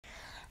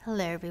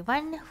Hello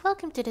everyone,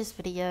 welcome to this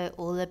video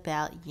all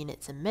about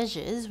units and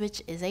measures,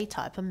 which is a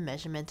type of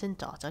measurement and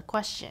data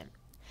question.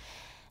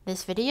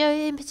 This video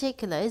in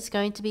particular is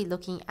going to be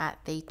looking at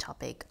the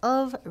topic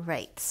of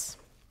rates.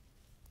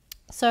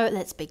 So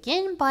let's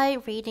begin by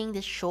reading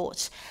the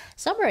short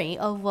summary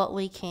of what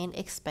we can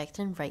expect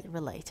in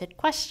rate-related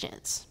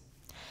questions.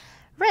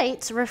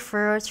 Rates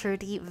refer to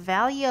the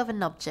value of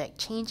an object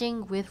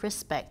changing with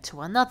respect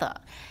to another.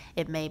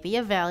 It may be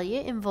a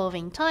value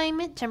involving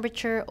time,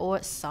 temperature,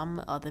 or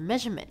some other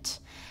measurement.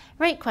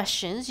 Rate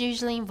questions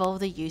usually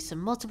involve the use of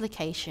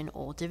multiplication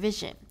or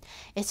division.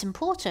 It's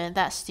important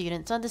that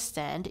students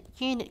understand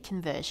unit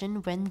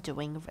conversion when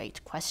doing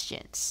rate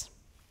questions.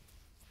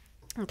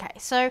 Okay,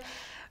 so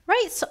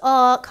rates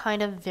are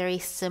kind of very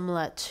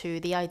similar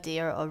to the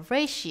idea of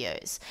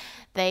ratios.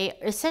 They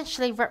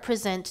essentially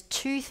represent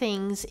two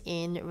things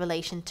in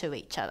relation to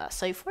each other.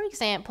 So for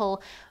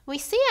example, we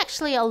see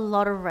actually a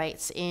lot of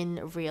rates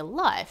in real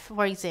life.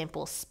 For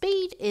example,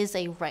 speed is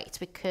a rate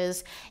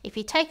because if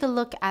you take a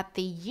look at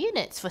the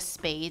units for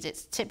speed,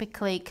 it's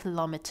typically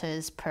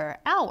kilometers per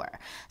hour.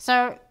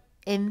 So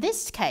in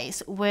this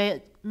case,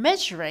 we're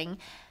measuring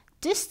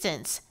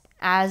distance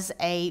as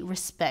a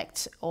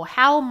respect, or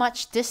how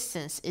much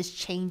distance is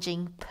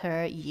changing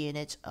per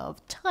unit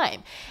of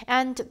time.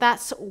 And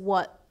that's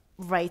what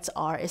rates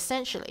are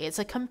essentially. It's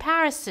a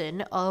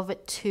comparison of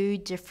two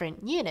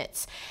different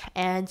units,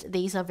 and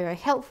these are very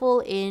helpful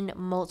in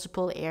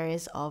multiple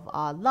areas of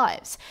our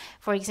lives.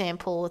 For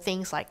example,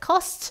 things like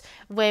costs,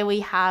 where we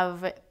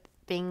have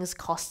things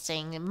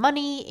costing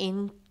money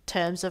in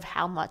terms of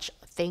how much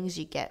things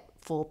you get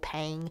for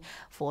paying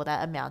for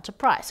that amount of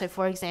price. So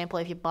for example,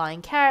 if you're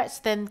buying carrots,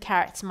 then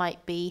carrots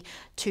might be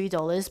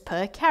 $2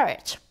 per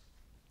carrot.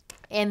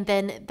 And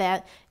then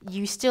that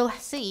you still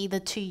see the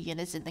two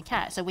units in the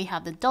carrot. So we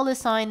have the dollar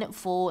sign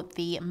for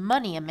the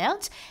money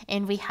amount,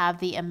 and we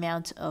have the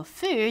amount of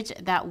food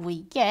that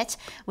we get,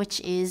 which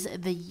is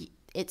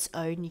its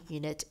own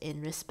unit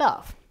in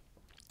respect.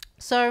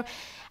 So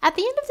at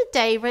the end of the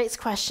day, rates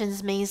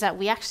questions means that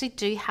we actually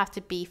do have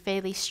to be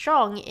fairly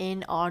strong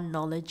in our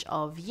knowledge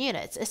of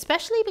units,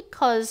 especially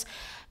because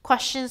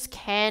questions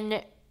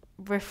can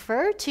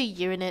refer to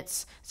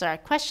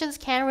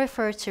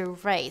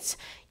rates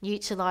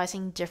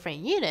utilizing different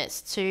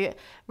units to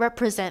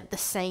represent the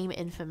same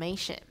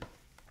information.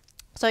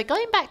 So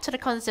going back to the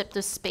concept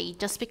of speed,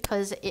 just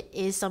because it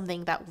is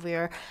something that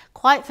we're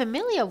quite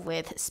familiar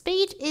with,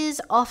 speed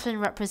is often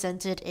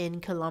represented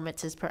in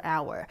kilometers per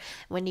hour.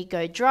 When you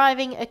go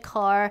driving a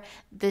car,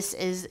 this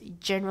is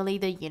generally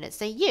the units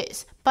they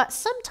use. But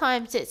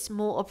sometimes it's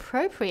more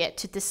appropriate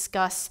to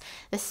discuss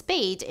the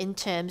speed in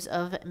terms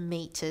of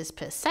meters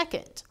per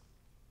second.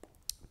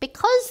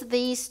 Because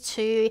these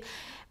two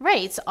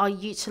rates are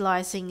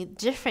utilizing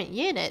different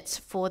units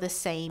for the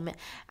same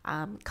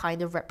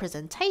kind of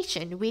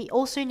representation, we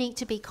also need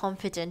to be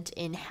confident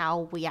in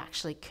how we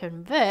actually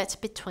convert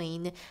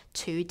between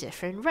two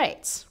different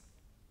rates.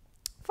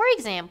 For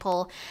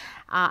example,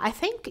 I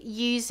think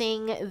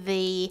using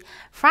the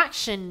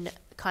fraction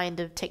kind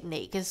of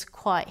technique is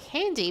quite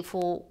handy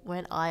for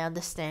when I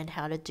understand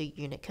how to do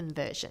unit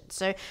conversion.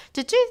 So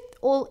to do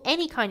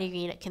any kind of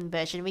unit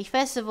conversion, we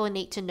first of all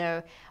need to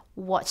know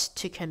what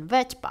to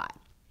convert by.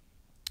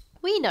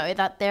 We know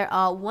that there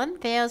are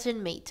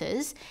 1,000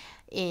 meters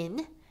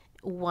in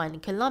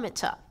 1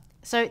 kilometer.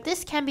 So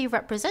this can be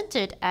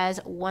represented as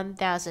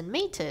 1,000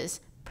 meters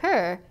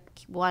per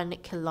 1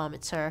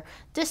 kilometer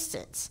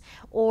distance.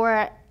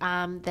 Or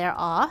there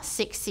are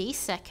 60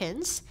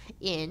 seconds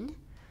in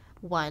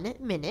 1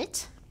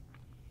 minute,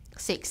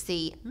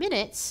 60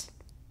 minutes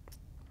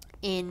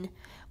in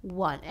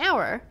 1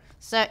 hour.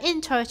 So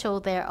in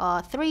total, there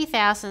are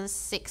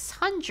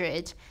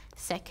 3,600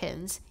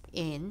 seconds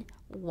in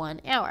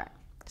 1 hour.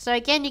 So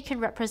again, you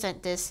can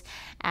represent this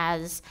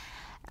as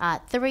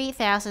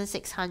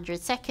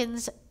 3,600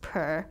 seconds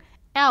per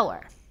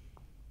hour.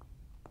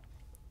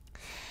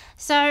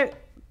 So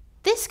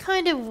this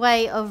kind of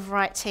way of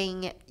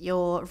writing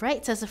your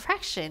rates as a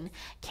fraction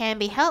can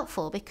be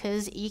helpful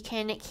because you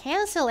can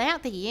cancel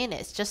out the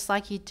units just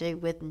like you do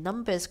with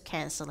numbers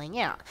cancelling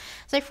out.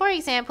 So for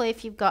example,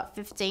 if you've got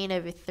 15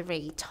 over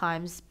 3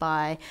 times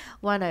by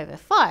 1 over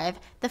 5,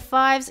 the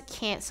 5s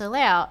cancel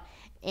out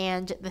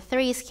and the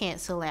 3s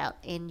cancel out,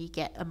 and you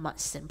get a much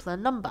simpler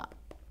number.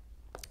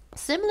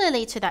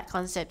 Similarly to that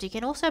concept, you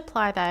can also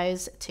apply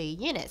those to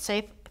units.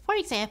 So for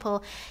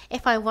example,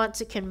 if I want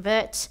to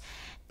convert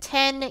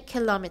 10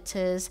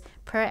 kilometers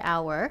per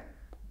hour,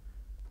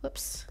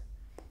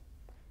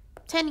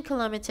 10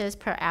 kilometers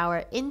per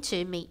hour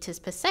into meters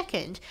per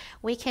second,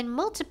 we can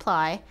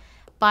multiply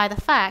by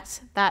the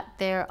fact that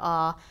there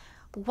are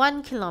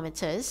 1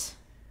 kilometers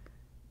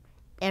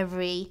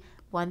every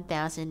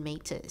 1,000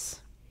 meters.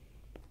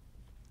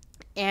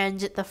 And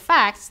the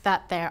fact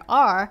that there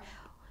are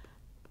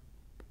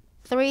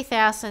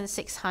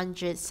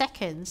 3,600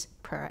 seconds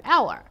per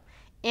hour.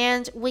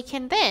 And we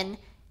can then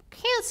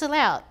cancel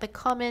out the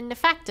common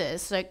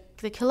factors. So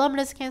the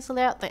kilometers cancel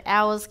out, the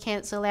hours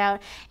cancel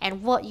out,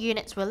 and what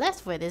units we're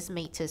left with is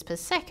meters per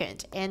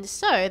second. And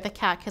so the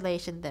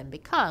calculation then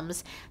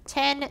becomes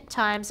 10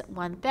 times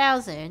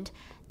 1000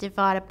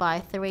 divided by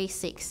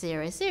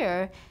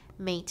 3600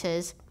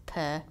 meters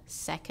per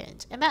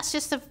second. And that's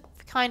just a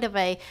kind of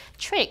a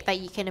trick that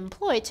you can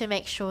employ to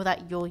make sure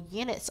that your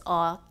units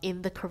are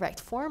in the correct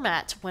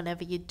format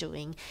whenever you're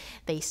doing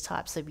these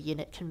types of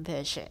unit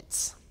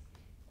conversions.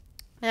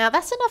 Now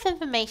that's enough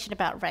information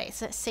about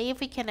rates. Let's see if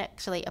we can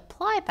actually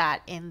apply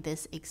that in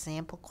this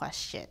example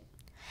question.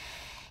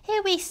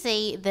 Here we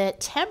see the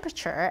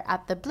temperature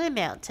at the Blue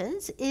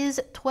Mountains is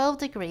 12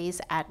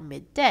 degrees at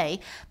midday,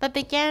 but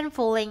began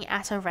falling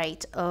at a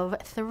rate of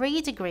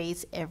 3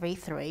 degrees every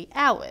 3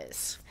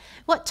 hours.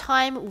 What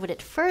time would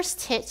it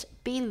first hit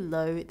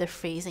below the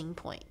freezing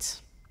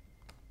point?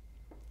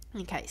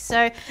 Okay,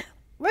 so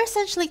we're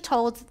essentially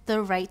told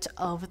the rate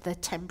of the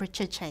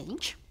temperature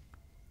change,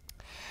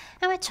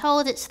 and we're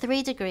told it's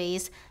 3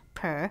 degrees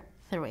per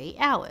 3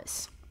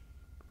 hours.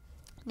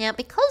 Now,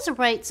 because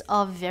rates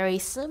are very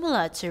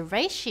similar to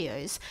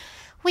ratios,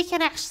 we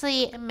can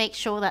actually make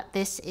sure that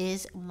this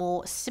is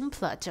more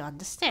simpler to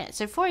understand.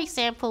 So, for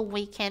example,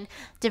 we can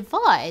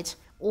divide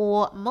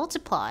or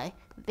multiply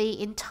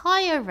the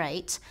entire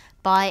rate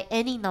by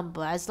any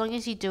number, as long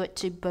as you do it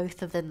to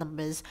both of the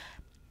numbers.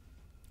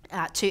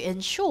 To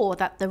ensure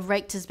that the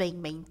rate is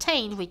being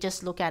maintained, we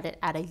just look at it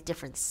at a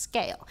different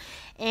scale.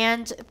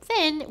 And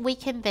then we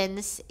can then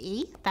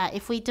see that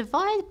if we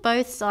divide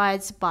both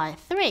sides by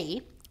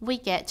 3, we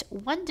get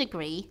 1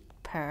 degree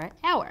per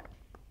hour.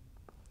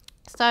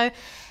 So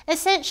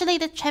essentially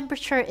the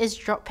temperature is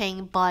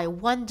dropping by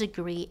 1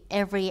 degree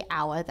every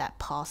hour that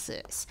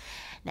passes.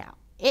 Now,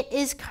 it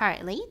is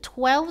currently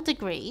 12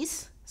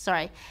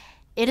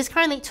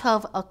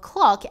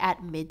 o'clock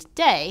at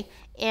midday,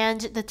 and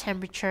the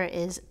temperature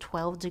is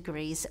 12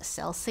 degrees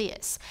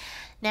Celsius.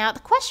 Now, the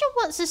question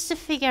wants us to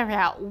figure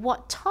out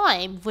what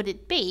time would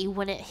it be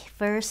when it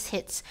first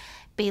hits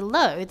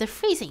below the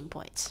freezing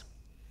point.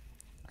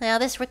 Now,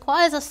 this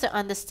requires us to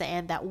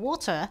understand that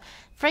water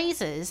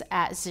freezes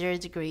at 0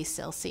 degrees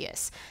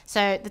Celsius.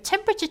 So the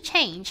temperature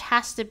change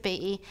has to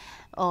be,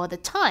 or the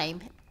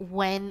time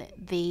when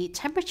the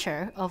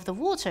temperature of the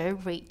water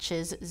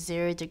reaches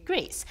 0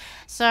 degrees.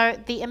 So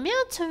the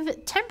amount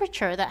of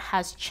temperature that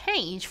has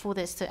changed for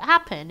this to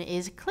happen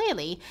is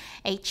clearly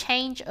a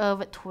change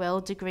of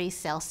 12 degrees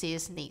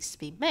Celsius needs to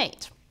be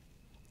made.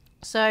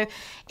 So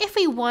if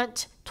we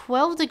want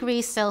 12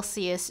 degrees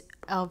Celsius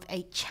of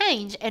a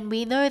change, and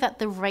we know that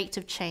the rate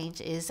of change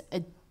is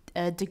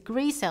a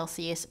degree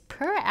Celsius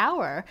per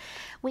hour,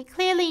 we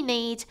clearly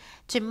need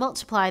to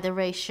multiply the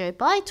ratio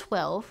by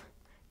 12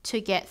 to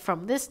get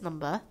from this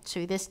number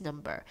to this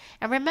number.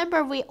 And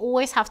remember, we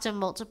always have to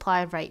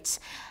multiply rates,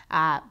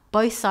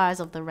 both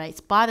sides of the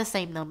rates, by the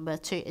same number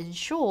to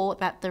ensure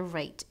that the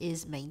rate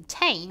is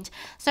maintained.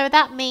 So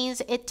that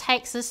means it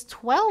takes us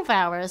 12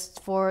 hours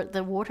for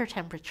the water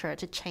temperature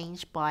to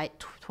change by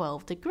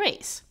 12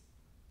 degrees.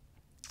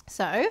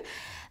 So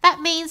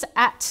that means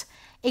at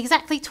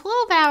exactly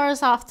 12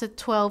 hours after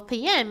 12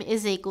 p.m.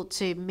 is equal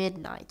to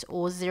midnight,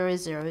 or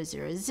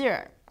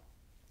 0000.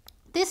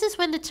 This is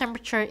when the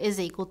temperature is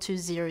equal to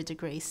 0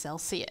 degrees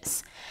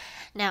Celsius.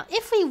 Now,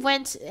 if we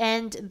went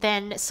and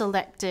then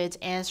selected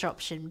answer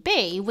option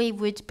B, we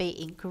would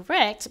be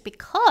incorrect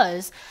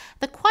because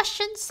the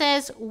question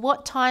says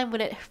what time would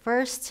it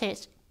first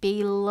hit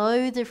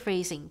below the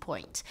freezing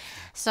point.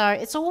 So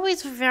it's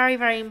always very,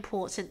 very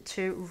important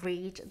to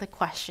read the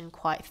question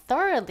quite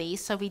thoroughly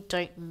so we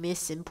don't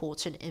miss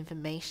important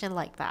information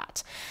like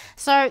that.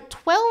 So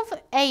 12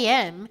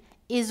 a.m.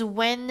 is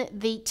when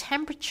the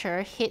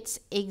temperature hits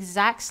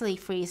exactly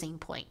freezing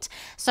point.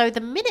 So the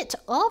minute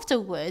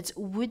afterwards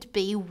would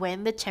be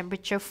when the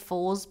temperature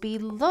falls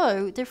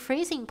below the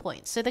freezing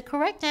point. So the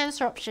correct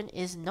answer option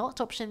is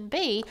not option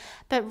B,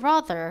 but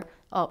rather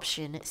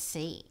option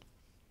C.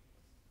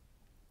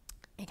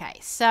 Okay,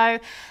 so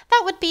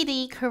that would be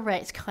the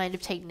correct kind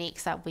of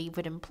techniques that we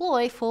would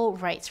employ for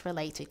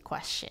rates-related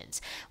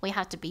questions. We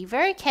have to be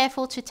very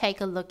careful to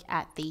take a look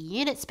at the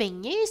units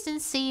being used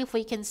and see if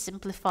we can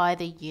simplify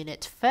the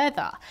unit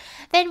further.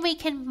 Then we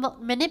can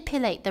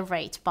manipulate the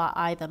rate by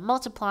either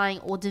multiplying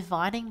or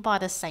dividing by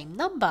the same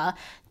number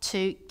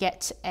to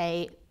get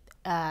a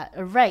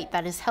rate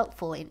that is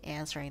helpful in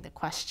answering the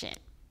question.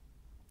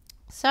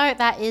 So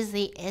that is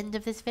the end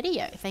of this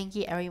video. Thank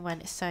you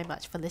everyone so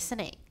much for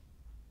listening.